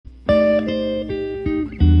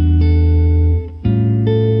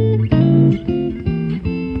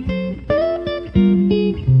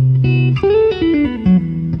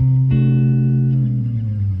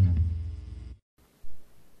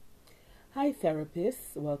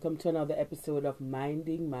therapists. Welcome to another episode of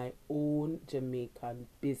Minding My Own Jamaican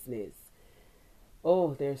Business.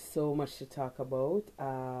 Oh, there's so much to talk about.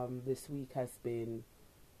 This week has been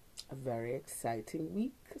a very exciting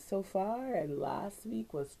week so far, and last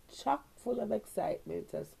week was chock full of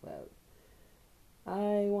excitement as well.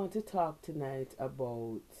 I want to talk tonight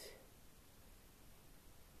about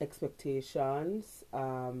expectations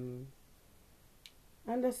and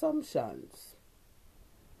assumptions.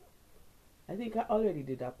 I think I already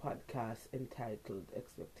did a podcast entitled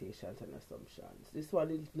Expectations and Assumptions. This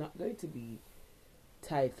one is not going to be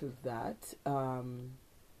titled that.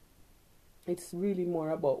 It's really more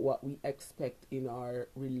about what we expect in our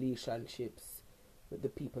relationships with the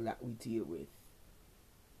people that we deal with.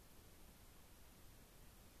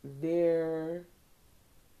 There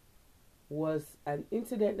was an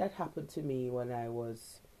incident that happened to me when I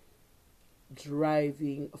was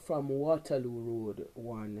driving from Waterloo Road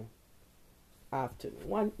one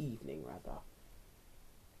evening rather.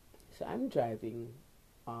 So I'm driving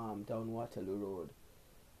down Waterloo Road.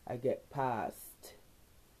 I get past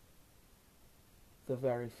the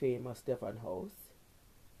very famous Devon House.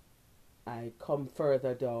 I come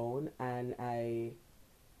further down and I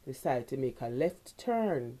decide to make a left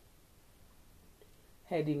turn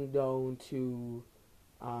heading down to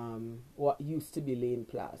what used to be Lane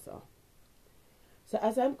Plaza. So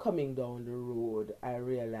as I'm coming down the road, I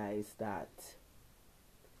realize that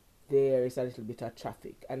there is a little bit of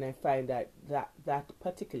traffic, and I find that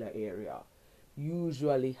particular area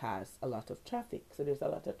usually has a lot of traffic. So there's a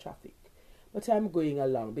lot of traffic. But I'm going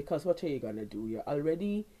along because what are you going to do? You're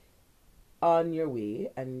already on your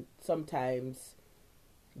way, and sometimes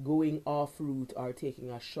going off route or taking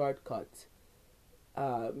a shortcut,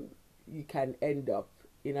 you can end up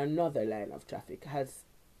in another line of traffic, as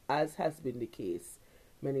has been the case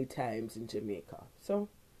many times in Jamaica. So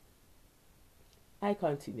I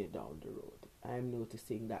continue down the road. I'm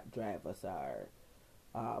noticing that drivers are,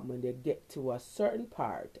 when they get to a certain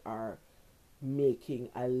part, are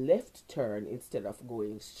making a left turn instead of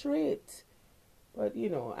going straight. But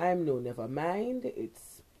I'm never mind.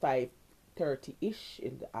 It's 5:30-ish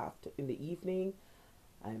in the evening.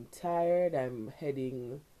 I'm tired. I'm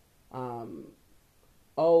heading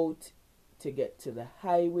out to get to the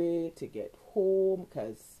highway to get home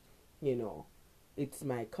because it's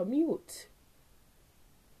my commute.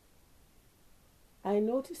 I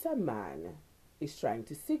notice a man is trying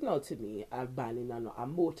to signal to me, a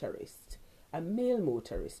motorist, a male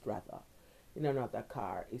motorist rather, in another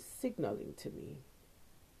car is signaling to me.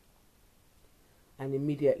 And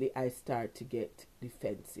immediately I start to get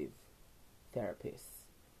defensive. Therapist.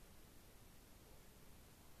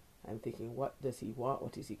 I'm thinking, what does he want?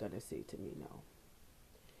 What is he going to say to me now?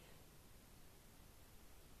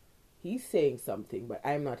 He's saying something, but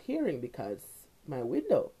I'm not hearing because my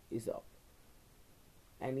window is up.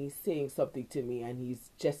 And he's saying something to me and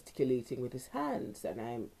he's gesticulating with his hands. And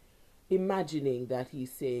I'm imagining that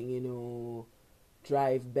he's saying,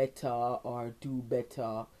 drive better or do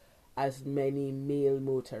better, as many male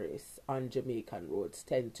motorists on Jamaican roads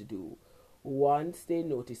tend to do. Once they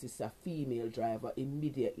notice it's a female driver,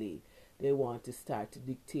 immediately they want to start to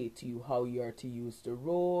dictate to you how you're to use the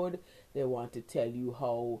road. They want to tell you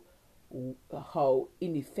how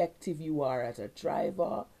ineffective you are as a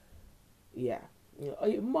driver. Yeah.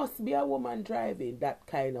 It must be a woman driving, that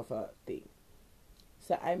kind of a thing.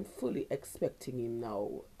 So I'm fully expecting him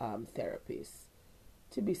now, therapist,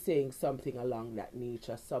 to be saying something along that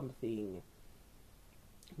nature, something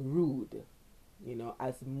rude,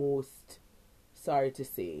 as most, sorry to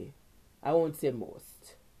say, I won't say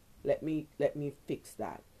most. Let me fix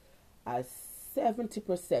that. As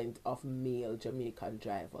 70% of male Jamaican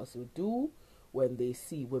drivers will do when they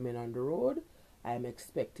see women on the road, I'm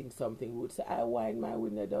expecting something rude. So I wind my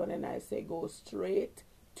window down and I say, go straight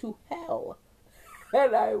to hell.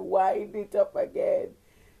 And I wind it up again.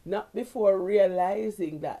 Not before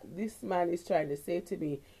realizing that this man is trying to say to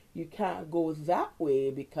me, you can't go that way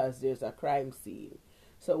because there's a crime scene.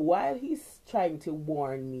 So while he's trying to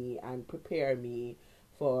warn me and prepare me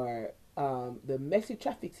for the messy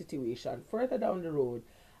traffic situation further down the road,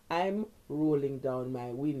 I'm rolling down my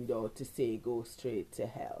window to say, go straight to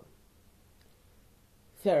hell.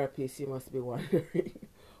 Therapist, you must be wondering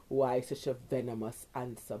why such a venomous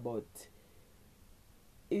answer, but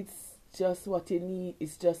it's just what you need.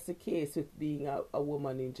 It's just the case with being a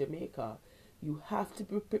woman in Jamaica. You have to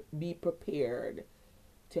be prepared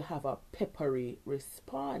to have a peppery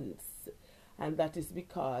response. And that is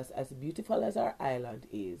because as beautiful as our island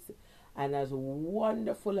is, and as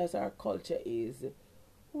wonderful as our culture is,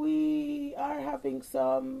 we are having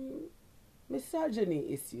some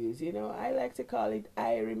misogyny issues. You know, I like to call it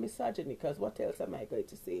Irie misogyny, because what else am I going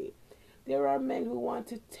to say? There are men who want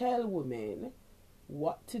to tell women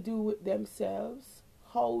what to do with themselves,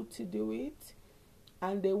 how to do it,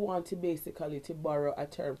 and they want to basically, to borrow a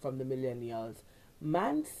term from the millennials,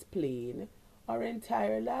 mansplain our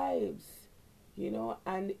entire lives, you know,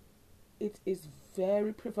 and it is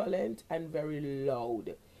very prevalent and very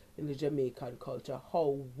loud in the Jamaican culture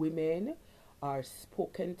how women are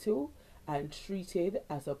spoken to and treated,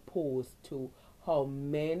 as opposed to how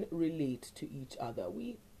men relate to each other.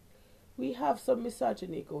 We have some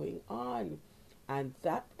misogyny going on, and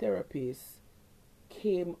that therapist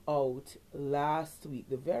came out last week,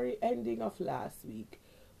 the very ending of last week.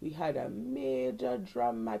 We had a major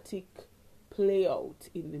dramatic play out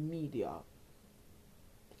in the media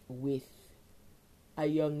with a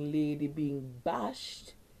young lady being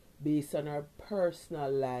bashed based on her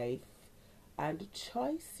personal life and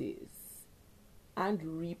choices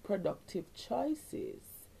and reproductive choices.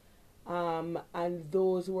 And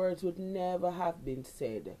those words would never have been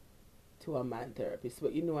said to a man therapist.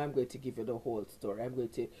 But you know, I'm going to give you the whole story. I'm going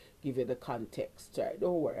to give you the context. Right?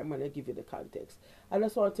 Don't worry, I'm going to give you the context. I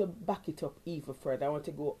just want to back it up even further. I want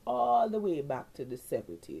to go all the way back to the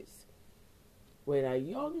 70s, when a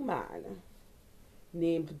young man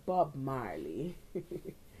named Bob Marley,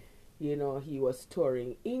 you know, he was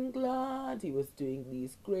touring England. He was doing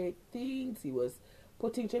these great things. He was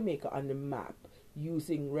putting Jamaica on the map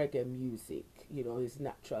using reggae music, you know, his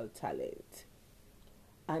natural talent.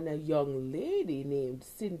 And a young lady named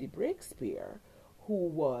Cindy Breakspear, who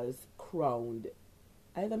was crowned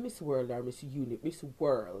either Miss World or Miss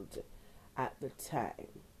World at the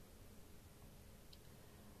time.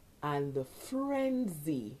 And the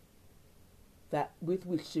frenzy that with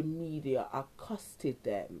which the media accosted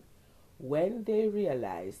them when they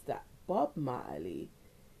realized that Bob Marley,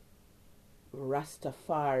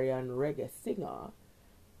 Rastafarian reggae singer,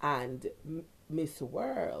 and Miss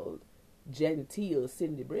World, genteel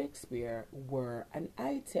Cindy Breakspear, were an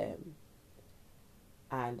item.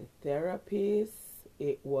 And therapists,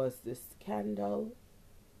 it was the scandal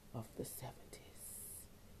of the 70s.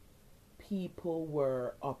 People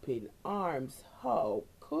were up in arms. How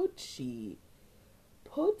could she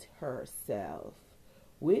put herself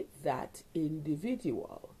with that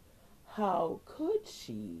individual? How could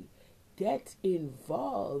she get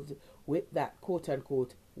involved with that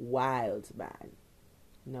quote-unquote wild man?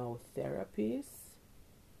 Now, therapists,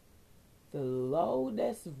 the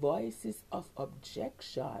loudest voices of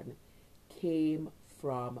objection came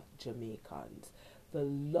from Jamaicans. The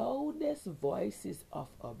loudest voices of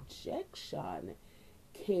objection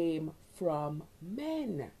came from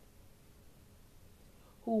men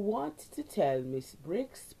who wanted to tell Miss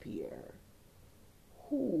Breakspear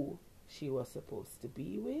who she was supposed to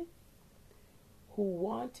be with, who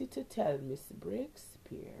wanted to tell Miss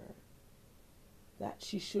Breakspear that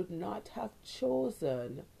she should not have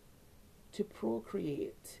chosen to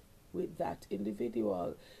procreate with that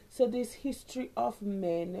individual. So this history of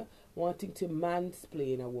men wanting to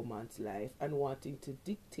mansplain a woman's life and wanting to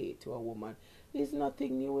dictate to a woman is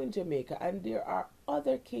nothing new in Jamaica. And there are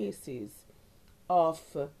other cases of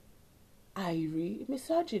Irie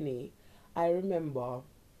misogyny. I remember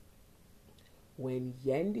when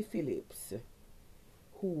Yendi Phillips,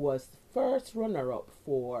 who was the first runner-up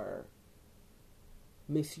for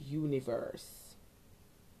Miss Universe,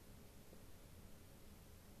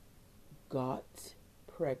 got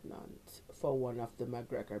pregnant for one of the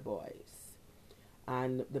McGregor boys.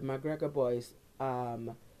 And the McGregor boys,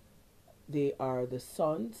 they are the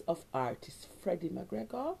sons of artist Freddie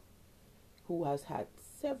McGregor, who has had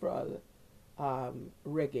several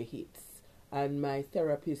reggae hits. And my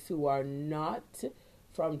therapists who are not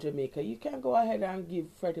from Jamaica, you can go ahead and give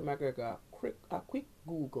Freddie McGregor a quick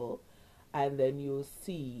Google, and then you'll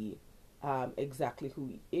see exactly who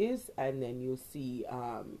he is, and then you'll see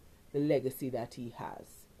the legacy that he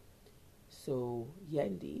has. So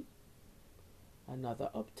Yendi, another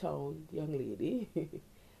uptown young lady,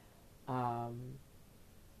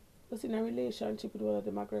 was in a relationship with one of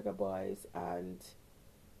the McGregor boys, and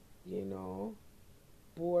you know,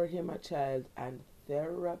 bore him a child. And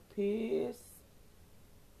therapists,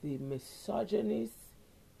 the misogynists,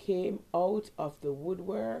 came out of the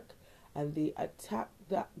woodwork and they attacked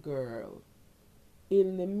that girl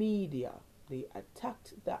in the media. They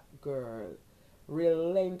attacked that girl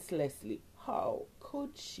relentlessly. How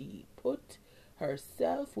could she put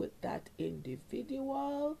herself with that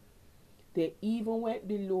individual? They even went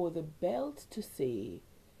below the belt to say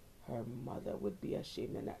her mother would be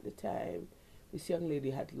ashamed. And at the time, This young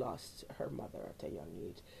lady had lost her mother at a young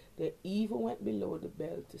age. They even went below the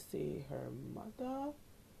belt to say her mother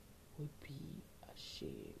would be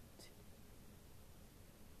ashamed.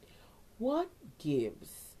 What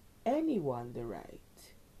gives anyone the right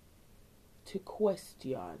to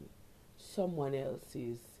question someone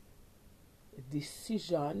else's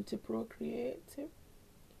decision to procreate?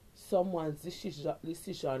 Someone's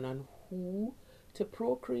decision on who to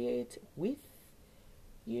procreate with?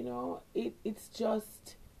 You know, it's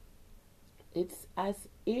just, it's as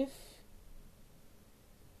if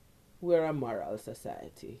we're a moral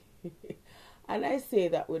society. And I say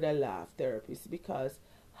that with a laugh, therapist, because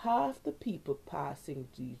half the people passing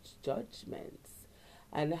these judgments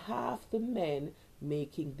and half the men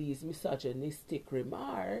making these misogynistic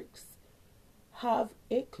remarks have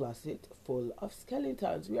a closet full of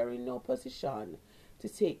skeletons. We are in no position to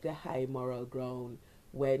take the high moral ground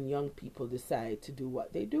when young people decide to do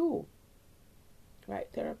what they do.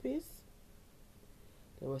 Right, therapists?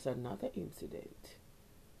 There was another incident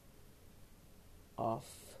of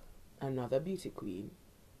another beauty queen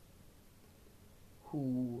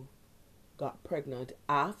who got pregnant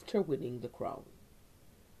after winning the crown.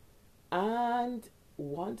 And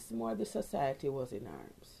once more the society was in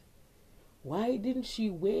arms. Why didn't she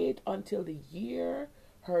wait until the year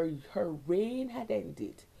her reign had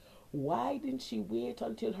ended? Why didn't she wait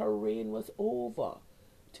until her reign was over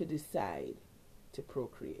to decide to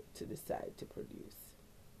procreate, to decide to produce?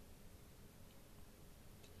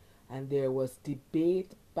 And there was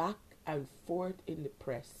debate back and forth in the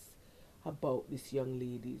press about this young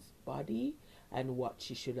lady's body and what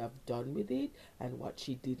she should have done with it and what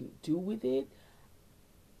she didn't do with it.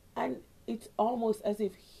 And it's almost as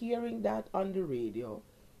if hearing that on the radio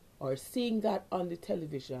or seeing that on the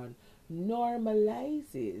television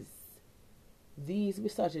normalizes these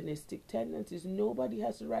misogynistic tendencies. Nobody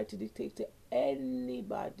has the right to dictate to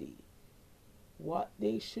anybody what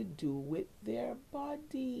they should do with their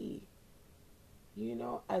body. You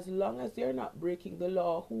know, as long as they're not breaking the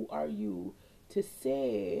law, who are you to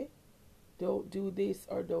say don't do this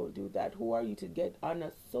or don't do that? Who are you to get on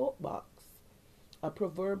a soapbox, a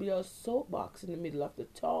proverbial soapbox in the middle of the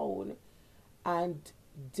town, and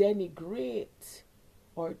denigrate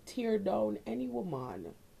or tear down any woman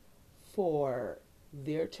for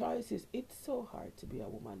their choices? It's so hard to be a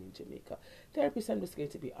woman in Jamaica. Therapist, I'm just going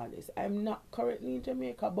to be honest. I'm not currently in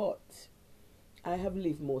Jamaica, but I have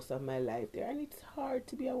lived most of my life there, and it's hard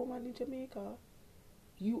to be a woman in Jamaica.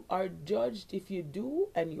 You are judged if you do,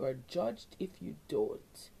 and you are judged if you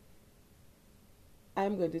don't.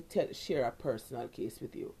 I'm going to share a personal case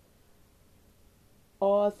with you.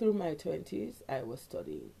 All through my 20s, I was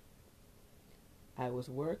studying. I was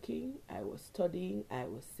working, I was studying, I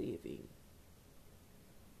was saving.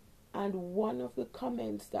 And one of the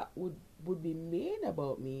comments that would be made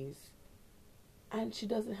about me is, and she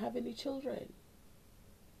doesn't have any children.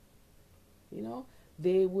 You know,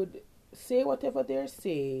 they would say whatever they're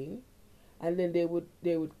saying, and then they would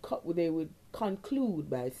conclude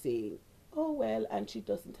by saying, oh well, and she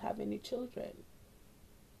doesn't have any children.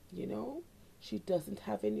 You know, she doesn't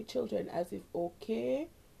have any children, as if, okay,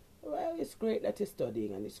 well, it's great that you're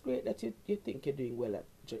studying, and it's great that you think you're doing well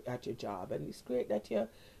at your job, and it's great that you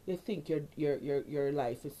think your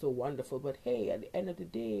life is so wonderful, but hey, at the end of the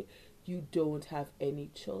day, you don't have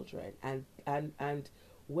any children. And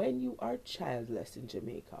when you are childless in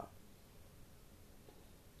Jamaica,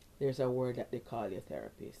 there's a word that they call your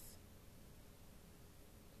therapist.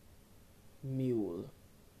 Mule.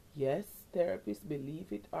 Yes, therapists,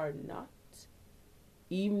 believe it or not,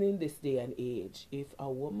 even in this day and age, if a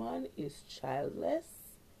woman is childless,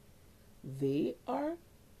 they are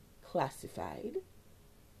classified,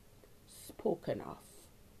 spoken of,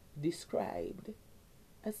 described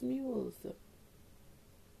as mules.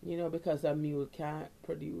 You know, because a mule can't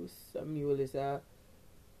produce. A mule is a,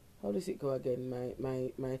 how does it go again?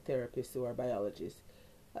 My therapist who are biologists.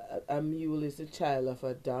 A mule is a child of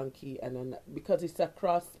a donkey, and because it's a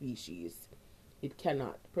cross species, it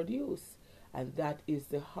cannot produce. And that is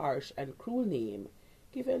the harsh and cruel name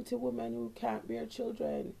given to women who can't bear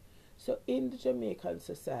children. So in the Jamaican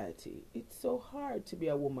society, it's so hard to be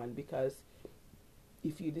a woman, because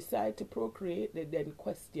if you decide to procreate, they then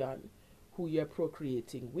question who you're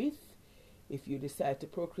procreating with. If you decide to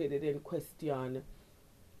procreate, they then question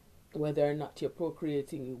whether or not you're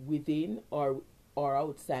procreating within or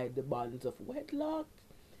outside the bonds of wedlock,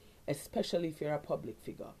 especially if you're a public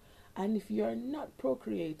figure. And if you're not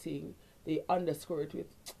procreating, they underscore it with,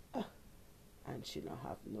 and she don't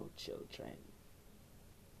have no children.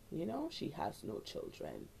 You know, she has no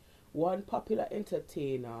children. One popular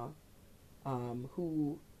entertainer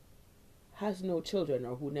who has no children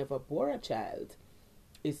or who never bore a child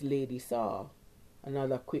is Lady Saw.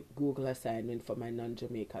 Another quick Google assignment for my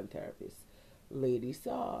non-Jamaican therapist. Lady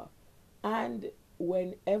Saw. And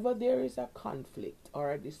whenever there is a conflict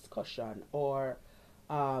or a discussion, or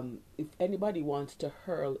if anybody wants to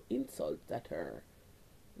hurl insults at her,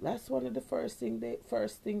 that's one of the first things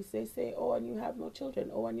they say. Oh, and you have no children.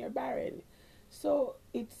 Oh, and you're barren. So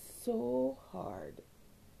it's so hard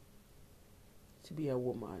to be a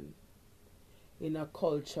woman in a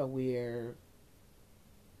culture where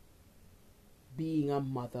being a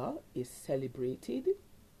mother is celebrated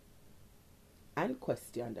and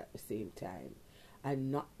questioned at the same time,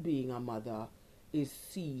 and not being a mother is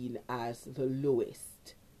seen as the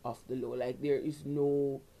lowest of the low. Like there is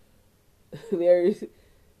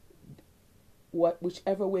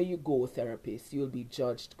whichever way you go, therapist, you'll be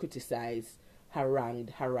judged, criticized,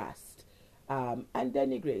 harangued, harassed, and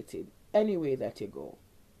denigrated any way that you go.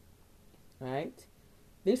 Right?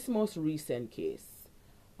 This most recent case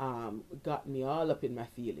got me all up in my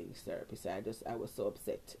feelings, therapist. I was so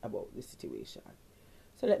upset about the situation.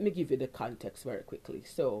 So let me give you the context very quickly.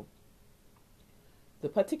 So the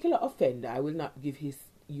particular offender, I will not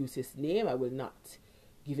use his name. I will not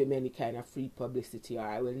give him any kind of free publicity, or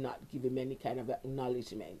I will not give him any kind of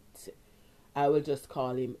acknowledgement. I will just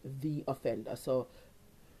call him the offender. So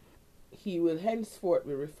he will henceforth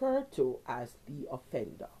be referred to as the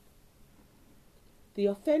offender. The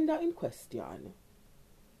offender in question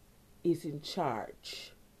is in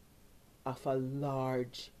charge of a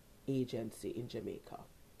large agency in Jamaica.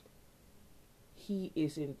 He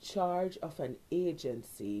is in charge of an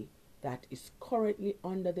agency that is currently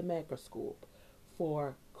under the microscope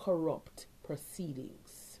for corrupt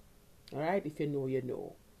proceedings. All right, if you know, you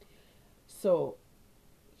know. So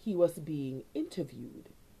he was being interviewed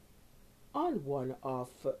on one of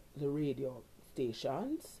the radio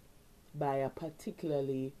stations by a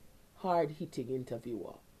particularly hard-hitting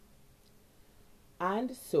interviewer.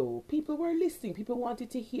 And so people were listening. People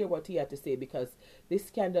wanted to hear what he had to say because this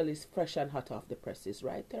scandal is fresh and hot off the presses,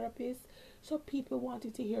 right, therapist? So people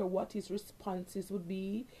wanted to hear what his responses would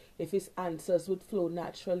be, if his answers would flow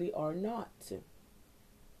naturally or not.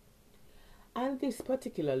 And this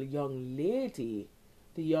particular young lady,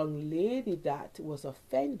 the young lady that was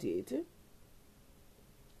offended,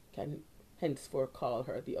 can henceforth call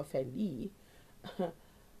her the offendee,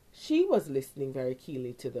 she was listening very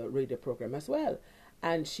keenly to the radio program as well.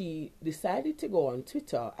 And she decided to go on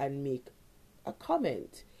Twitter and make a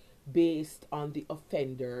comment based on the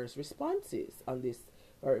offender's responses on this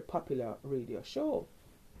very popular radio show.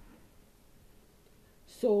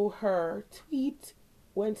 So her tweet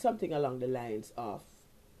went something along the lines of,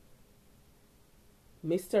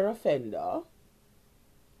 Mr. Offender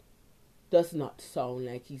does not sound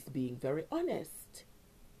like he's being very honest.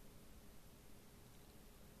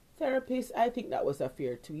 Therapist, I think that was a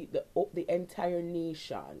fair tweet. The entire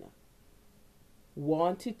nation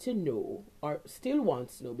wanted to know, or still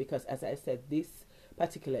wants to know, because as I said, this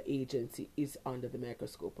particular agency is under the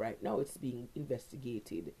microscope right now. It's being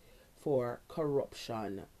investigated for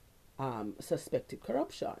corruption, suspected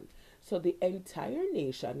corruption. So the entire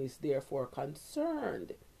nation is therefore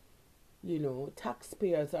concerned. You know,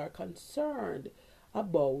 taxpayers are concerned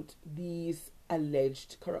about these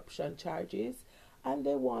alleged corruption charges, and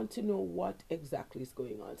they want to know what exactly is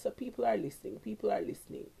going on. So people are listening.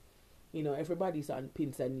 You know, everybody's on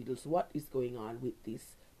pins and needles. What is going on with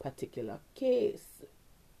this particular case?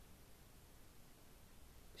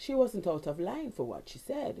 She wasn't out of line for what she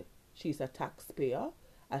said. She's a taxpayer,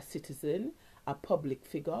 a citizen, a public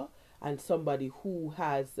figure, and somebody who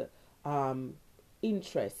has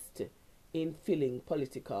interest in filling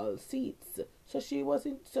political seats. So she,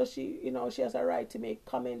 you know, she has a right to make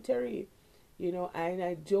commentary. You know, and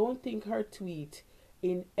I don't think her tweet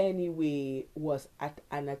in any way was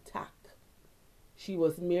an attack. She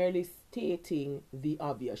was merely stating the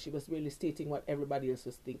obvious. She was merely stating what everybody else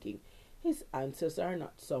was thinking. His answers are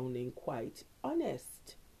not sounding quite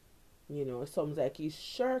honest. You know, it sounds like he's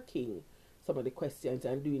shirking some of the questions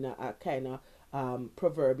and doing a kind of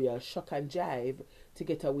proverbial shuck and jive to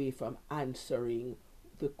get away from answering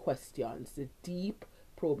the questions, the deep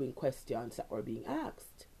probing questions that were being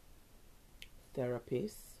asked.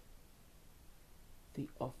 Therapist, the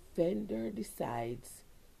offender decides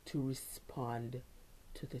to respond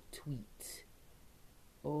to the tweet.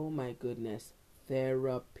 Oh my goodness.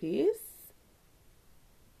 Therapist,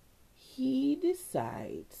 he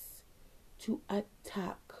decides to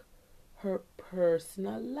attack her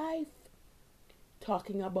personal life,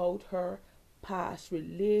 talking about her past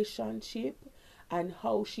relationship and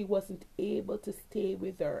how she wasn't able to stay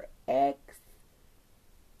with her ex,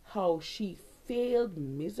 how she failed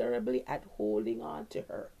miserably at holding on to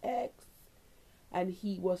her ex, and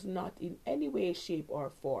he was not in any way, shape,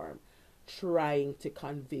 or form trying to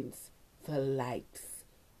convince the likes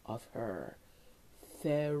of her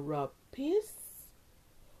therapist.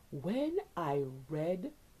 When I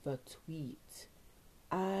read the tweet,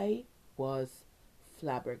 I was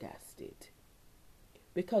flabbergasted.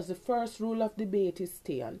 Because the first rule of debate is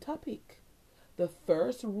stay on topic. The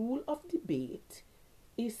first rule of debate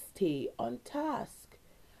is stay on task.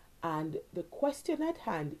 And the question at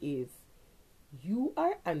hand is, you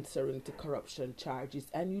are answering to corruption charges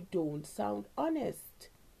and you don't sound honest.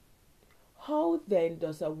 How then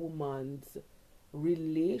does a woman's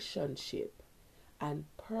relationship and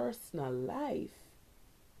personal life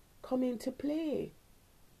come into play?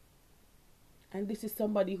 And this is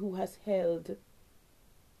somebody who has held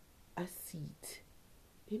a seat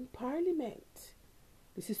in parliament.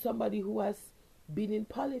 This is somebody who has been in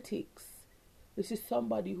politics. This is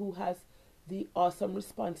somebody who has the awesome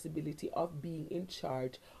responsibility of being in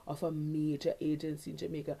charge of a major agency in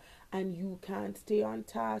Jamaica, and you can't stay on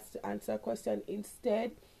task to answer a question.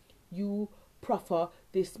 Instead, you proffer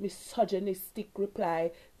this misogynistic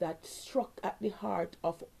reply that struck at the heart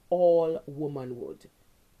of all womanhood.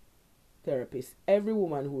 Therapist, every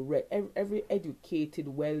woman who read, every educated,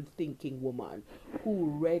 well-thinking woman who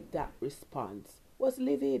read that response was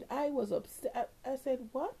livid. I was upset. I said,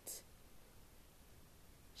 what?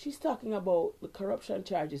 She's talking about the corruption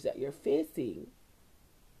charges that you're facing,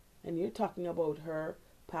 and you're talking about her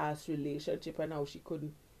past relationship and how she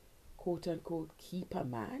couldn't, quote unquote, keep a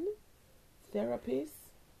man? Therapist?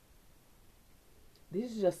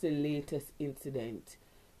 This is just the latest incident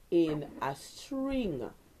in a string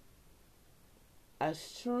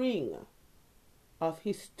of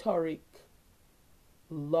historic,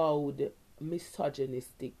 loud,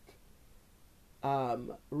 misogynistic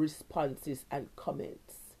responses and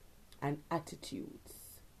comments and attitudes.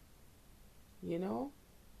 You know,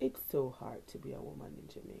 it's so hard to be a woman in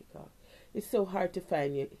Jamaica. It's so hard to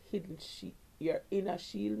find your inner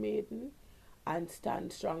shield maiden and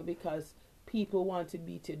stand strong, because people want to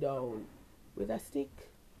beat you down with a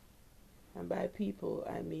stick. And by people,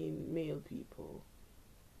 I mean male people.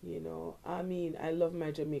 You know, I mean, I love my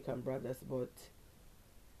Jamaican brothers, but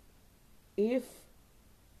if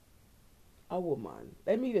a woman,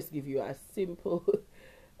 let me just give you a simple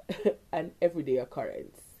and everyday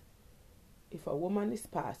occurrence. If a woman is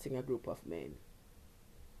passing a group of men,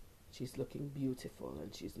 she's looking beautiful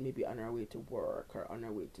and she's maybe on her way to work or on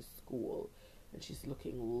her way to school, and she's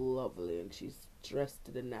looking lovely and she's dressed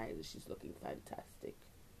to the nines and she's looking fantastic.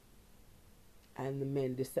 And the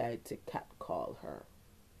men decide to catcall her,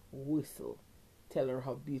 whistle, tell her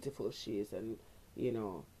how beautiful she is, and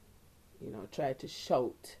try to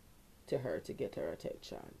shout to her to get her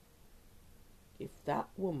attention. If that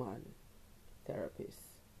woman, therapist,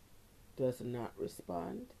 does not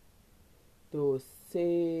respond, those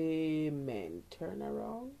same men turn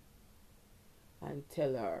around and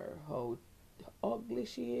tell her how ugly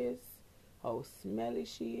she is, how smelly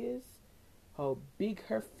she is, how big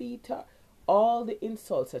her feet are. All the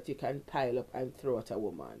insults that you can pile up and throw at a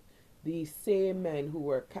woman. These same men who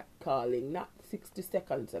were catcalling not 60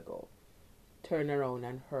 seconds ago turn around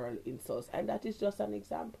and hurl insults. And that is just an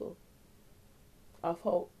example of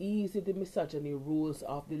how easy the misogyny rolls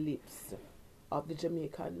off the lips of the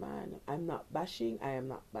Jamaican man. I am not bashing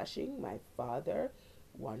my father,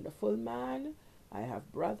 wonderful man. I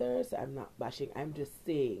have brothers. I'm not bashing. I'm just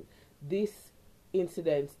saying this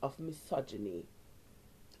incident of misogyny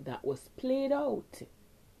that was played out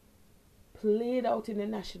in the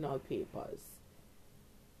national papers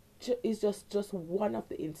is just one of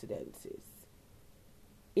the incidences.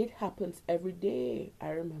 It happens every day. I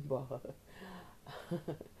remember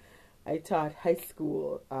I taught high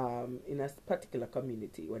school in a particular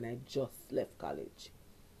community when I just left college.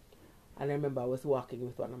 And I remember I was walking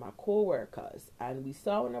with one of my co-workers, and we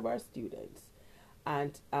saw one of our students,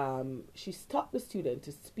 and she stopped the student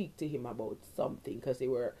to speak to him about something because they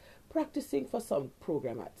were practicing for some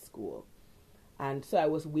program at school. And so I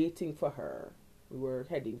was waiting for her. We were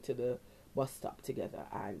heading to the bus stop together,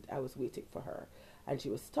 and I was waiting for her. And she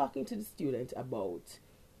was talking to the student about,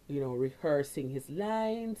 rehearsing his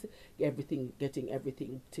lines, getting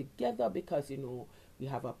everything together, because, we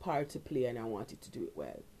have a part to play and I wanted to do it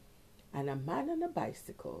well. And a man on a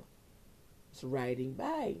bicycle is riding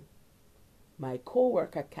by. My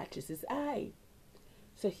co-worker catches his eye.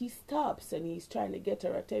 So he stops and he's trying to get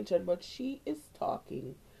her attention, but she is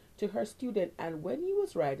talking to her student. And when he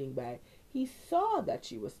was riding by, he saw that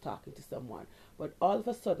she was talking to someone. But all of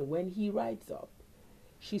a sudden, when he rides up,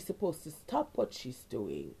 she's supposed to stop what she's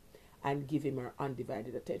doing and give him her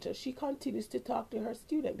undivided attention. She continues to talk to her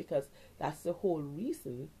student because that's the whole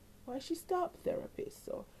reason why she stopped therapist.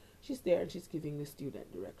 So she's there and she's giving the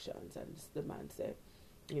student directions, and the man said,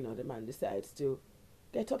 the man decides to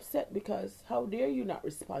get upset because how dare you not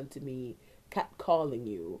respond to me catcalling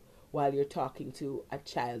you while you're talking to a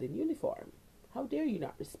child in uniform? How dare you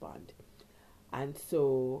not respond? And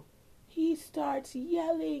so he starts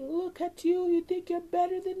yelling, look at you, you think you're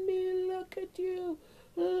better than me, look at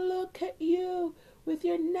you with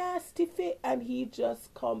your nasty face. And he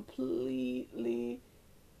just completely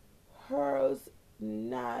hurls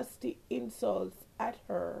nasty insults at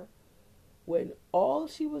her when all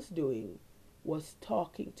she was doing was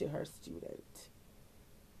talking to her student.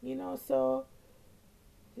 So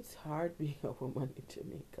it's hard being a woman in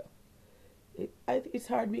Jamaica. It's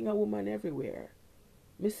hard being a woman everywhere.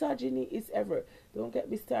 Misogyny is ever. Don't get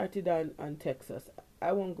me started on Texas.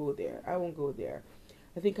 I won't go there. I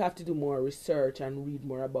think I have to do more research and read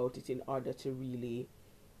more about it in order to really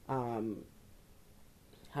have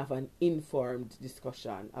an informed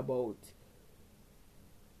discussion about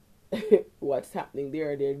what's happening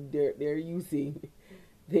there. They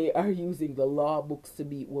are using the law books to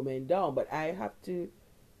beat women down, but I have to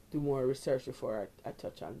do more research before I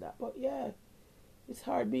touch on that. But yeah, it's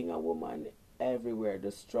hard being a woman everywhere.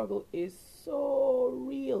 The struggle is so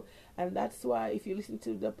real, and that's why if you listen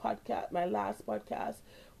to the podcast, my last podcast,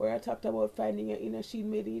 where I talked about finding your inner shield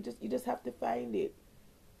maiden, you just have to find it.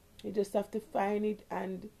 You just have to find it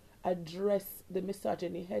and address the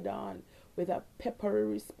misogyny head on with a peppery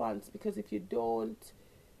response, because if you don't,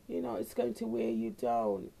 it's going to weigh you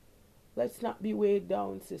down. Let's not be weighed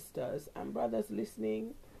down, sisters and brothers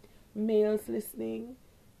listening, males listening.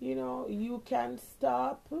 You can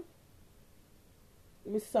stop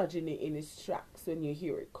misogyny in its tracks when you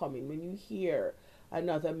hear it coming. When you hear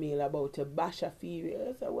another male about to bash a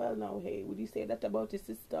female, say, well, now, hey, would you say that about your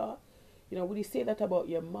sister? Would you say that about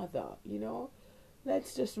your mother?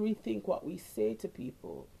 Let's just rethink what we say to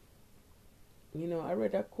people. I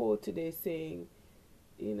read a quote today saying,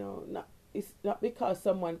 it's not because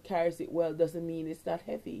someone carries it well doesn't mean it's not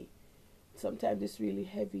heavy. Sometimes it's really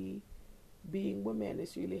heavy being women.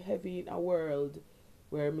 It's really heavy in a world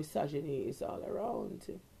where misogyny is all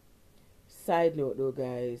around. Side note though,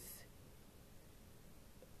 guys,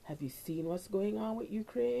 have you seen what's going on with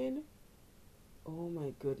Ukraine? Oh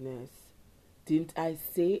my goodness. Didn't I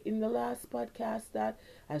say in the last podcast that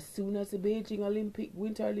as soon as the Beijing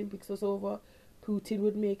Winter Olympics was over, Putin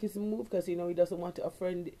would make his move because he doesn't want to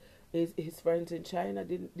offend his friends in China?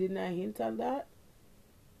 Didn't I hint on that?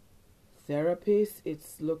 Therapists,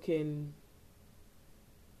 it's looking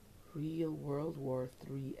real World War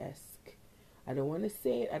III-esque. I don't want to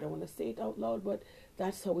say it out loud, but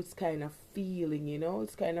that's how it's kind of feeling,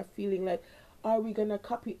 It's kind of feeling like, are we going to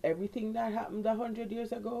copy everything that happened 100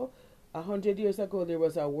 years ago? 100 years ago, there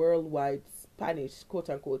was a worldwide Spanish,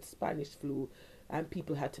 quote-unquote, Spanish flu, and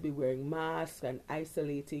people had to be wearing masks and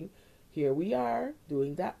isolating. Here we are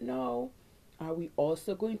doing that now. Are we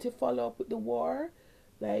also going to follow up with the war?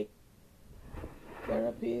 Like,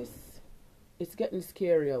 therapists, it's getting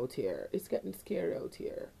scary out here.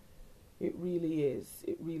 It really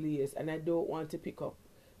is. And I don't want to pick up,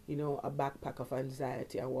 a backpack of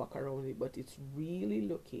anxiety and walk around it, but it's really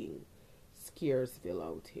looking Scaresville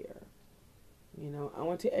out here. I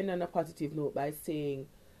want to end on a positive note by saying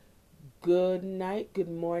good night, good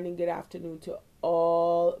morning, good afternoon to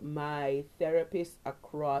all my therapists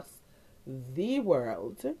across the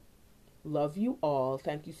world. Love you all.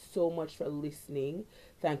 Thank you so much for listening.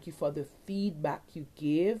 Thank you for the feedback you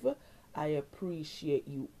give. I appreciate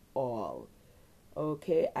you all.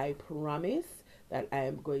 Okay, I promise that I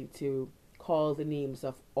am going to call the names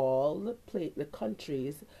of all the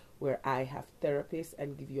countries where I have therapists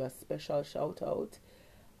and give you a special shout out.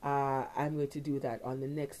 I'm going to do that on the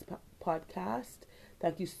next podcast.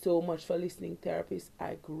 Thank you so much for listening, therapists.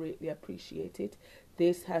 I greatly appreciate it.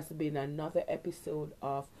 This has been another episode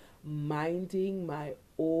of Minding My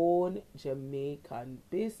Own Jamaican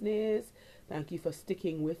Business. Thank you for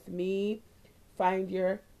sticking with me. Find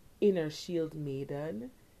your inner shield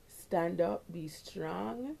maiden. Stand up, be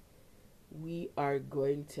strong. We are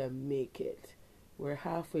going to make it. We're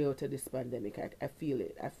halfway out of this pandemic. I feel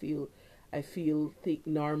it. I feel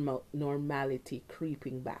normality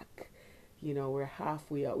creeping back. We're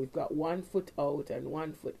halfway out. We've got 1 foot out and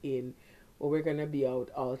 1 foot in, but we're going to be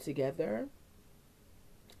out all together.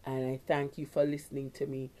 And I thank you for listening to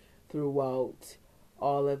me throughout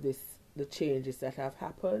all of this, the changes that have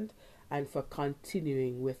happened, and for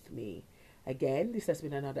continuing with me. Again, this has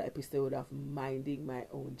been another episode of Minding My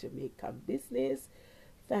Own Jamaican Business.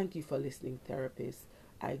 Thank you for listening, therapists.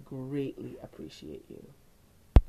 I greatly appreciate you.